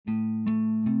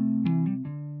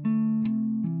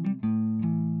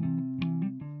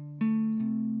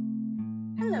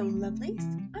Lovelies,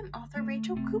 I'm author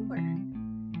Rachel Cooper.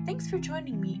 Thanks for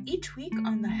joining me each week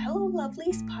on the Hello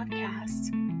Lovelies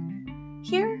podcast.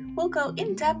 Here, we'll go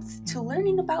in depth to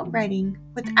learning about writing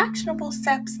with actionable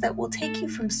steps that will take you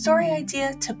from story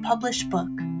idea to published book.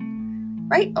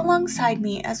 Write alongside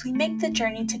me as we make the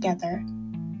journey together.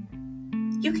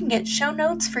 You can get show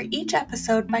notes for each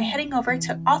episode by heading over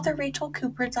to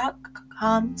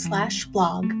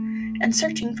authorrachelcooper.com/blog and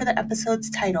searching for the episode's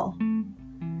title.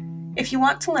 If you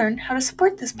want to learn how to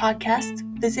support this podcast,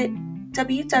 visit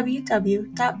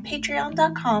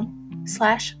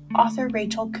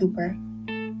www.patreon.com/authorrachelcooper.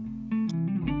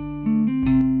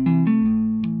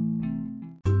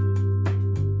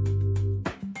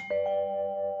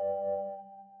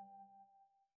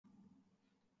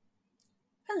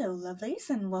 Hello, lovelies,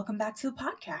 and welcome back to the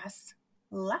podcast.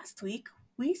 Last week,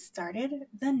 we started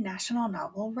the National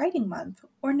Novel Writing Month,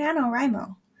 or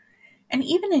NaNoWriMo. And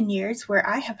even in years where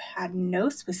I have had no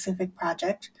specific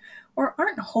project or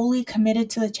aren't wholly committed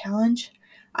to the challenge,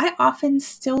 I often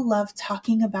still love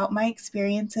talking about my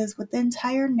experiences with the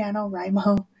entire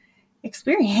NaNoWriMo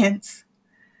experience.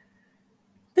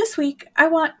 This week, I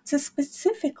want to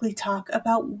specifically talk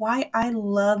about why I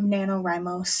love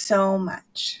NaNoWriMo so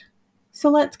much. So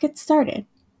let's get started.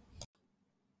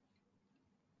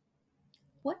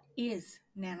 What is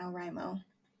NaNoWriMo?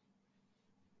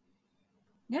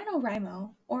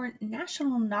 NaNoWriMo, or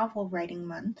National Novel Writing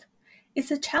Month,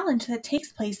 is a challenge that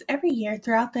takes place every year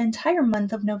throughout the entire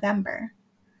month of November.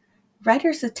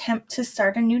 Writers attempt to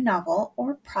start a new novel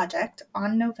or project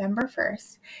on November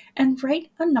 1st and write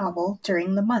a novel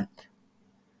during the month.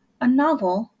 A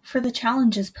novel, for the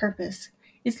challenge's purpose,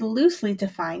 is loosely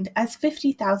defined as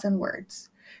 50,000 words,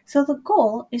 so the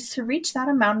goal is to reach that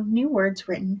amount of new words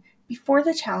written before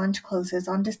the challenge closes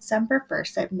on December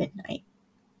 1st at midnight.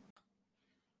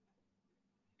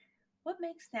 What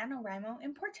makes NaNoWriMo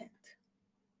important?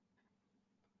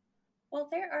 While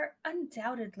there are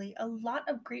undoubtedly a lot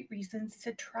of great reasons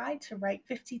to try to write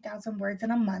 50,000 words in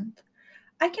a month,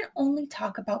 I can only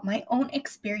talk about my own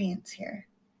experience here.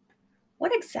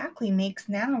 What exactly makes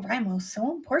NaNoWriMo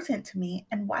so important to me,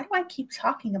 and why do I keep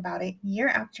talking about it year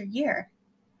after year?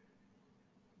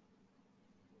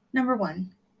 Number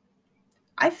 1.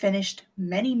 I finished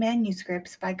many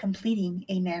manuscripts by completing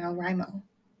a NaNoWriMo.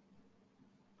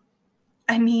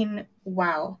 I mean,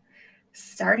 wow.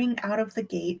 Starting out of the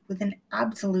gate with an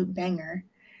absolute banger.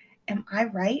 Am I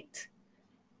right?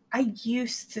 I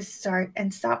used to start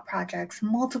and stop projects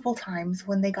multiple times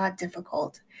when they got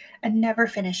difficult and never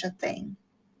finish a thing.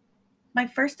 My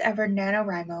first ever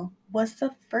NaNoWriMo was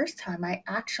the first time I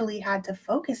actually had to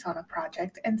focus on a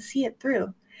project and see it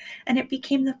through, and it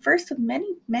became the first of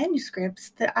many manuscripts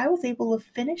that I was able to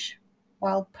finish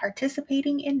while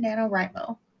participating in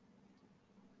NaNoWriMo.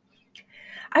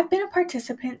 I've been a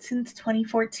participant since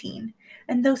 2014,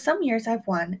 and though some years I've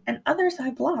won and others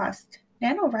I've lost,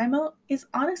 NaNoWriMo is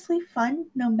honestly fun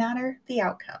no matter the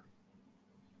outcome.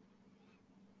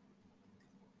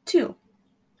 2.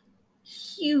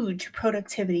 Huge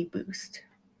productivity boost.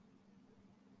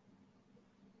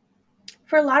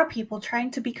 For a lot of people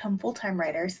trying to become full-time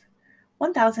writers,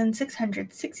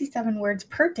 1,667 words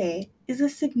per day is a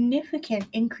significant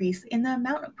increase in the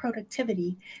amount of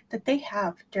productivity that they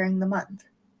have during the month.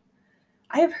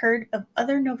 I have heard of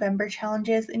other November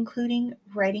challenges including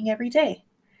writing every day,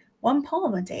 1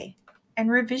 poem a day,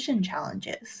 and revision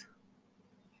challenges.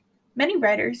 Many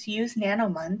writers use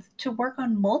NaNoMonth to work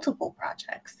on multiple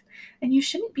projects, and you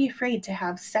shouldn't be afraid to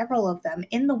have several of them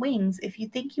in the wings if you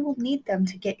think you will need them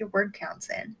to get your word counts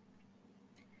in.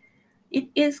 It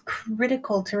is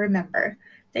critical to remember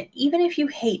that even if you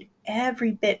hate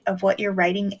every bit of what you're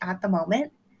writing at the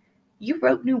moment, you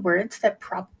wrote new words that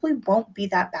probably won't be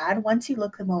that bad once you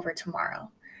look them over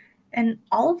tomorrow, and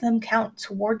all of them count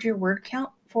toward your word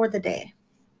count for the day.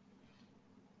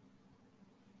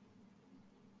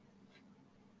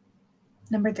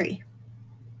 Number 3.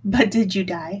 But did you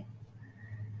die?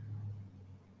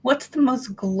 What's the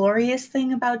most glorious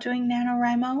thing about doing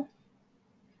NaNoWriMo?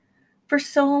 For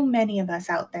so many of us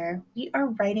out there, we are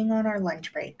writing on our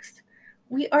lunch breaks.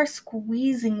 We are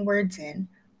squeezing words in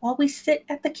while we sit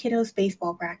at the kiddos'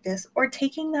 baseball practice or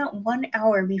taking that 1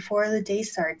 hour before the day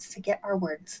starts to get our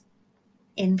words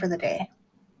in for the day.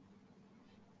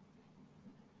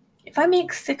 If I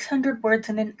make 600 words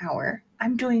in an hour,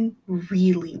 I'm doing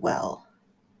really well.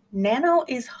 Nano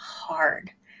is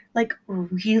hard, like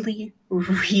really,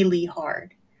 really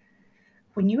hard.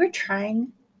 When you are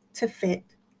trying to fit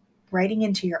writing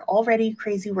into your already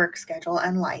crazy work schedule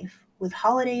and life, with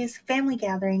holidays, family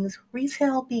gatherings,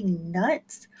 retail being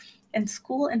nuts, and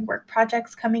school and work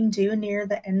projects coming due near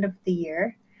the end of the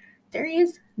year, There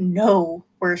is no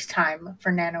worse time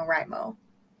for NaNoWriMo.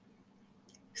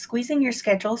 Squeezing your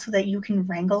schedule so that you can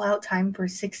wrangle out time for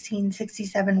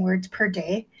 1667 words per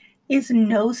day is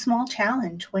no small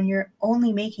challenge when you're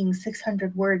only making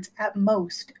 600 words at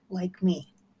most, like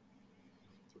me.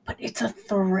 But it's a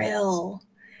thrill.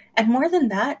 And more than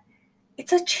that,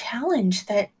 it's a challenge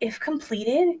that, if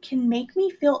completed, can make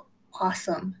me feel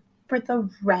awesome for the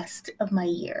rest of my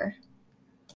year.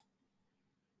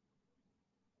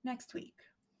 Next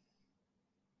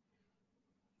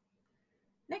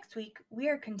week, we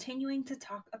are continuing to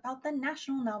talk about the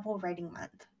National Novel Writing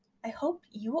Month. I hope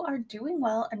you are doing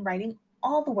well and writing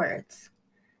all the words.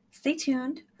 Stay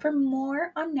tuned for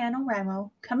more on NaNoWriMo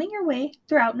coming your way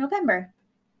throughout November.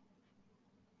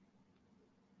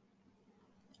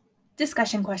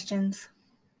 Discussion questions.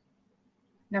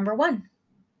 Number 1.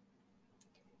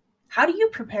 How do you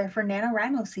prepare for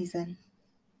NaNoWriMo season?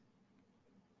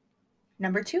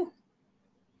 Number 2.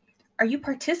 Are you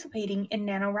participating in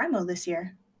NaNoWriMo this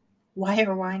year? Why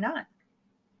or why not?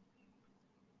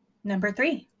 Number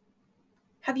 3.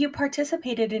 Have you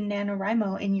participated in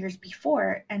NaNoWriMo in years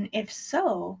before? And if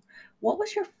so, what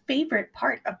was your favorite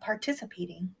part of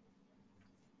participating?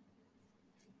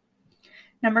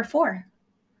 Number 4.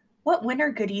 What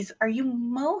winter goodies are you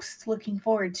most looking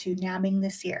forward to nabbing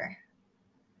this year?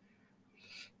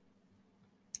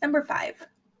 Number 5.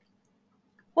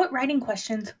 What writing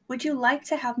questions would you like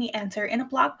to have me answer in a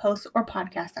blog post or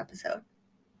podcast episode?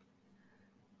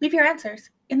 Leave your answers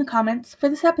in the comments for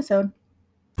this episode.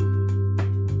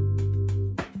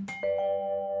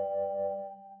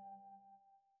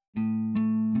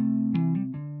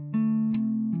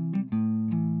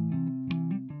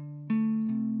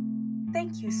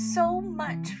 Thank you so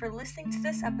much for listening to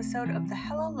this episode of the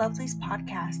Hello Lovelies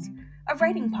podcast, a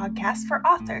writing podcast for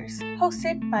authors,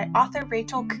 hosted by author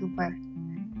Rachel Cooper.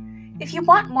 If you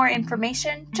want more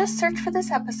information, just search for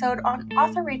this episode on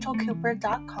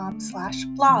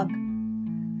authorrachelcooper.com/blog.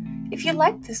 If you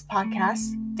like this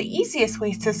podcast, the easiest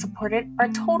ways to support it are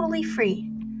totally free.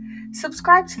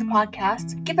 Subscribe to the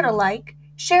podcast, give it a like,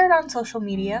 share it on social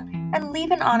media, and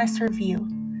leave an honest review.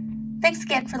 Thanks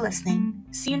again for listening.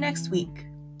 See you next week.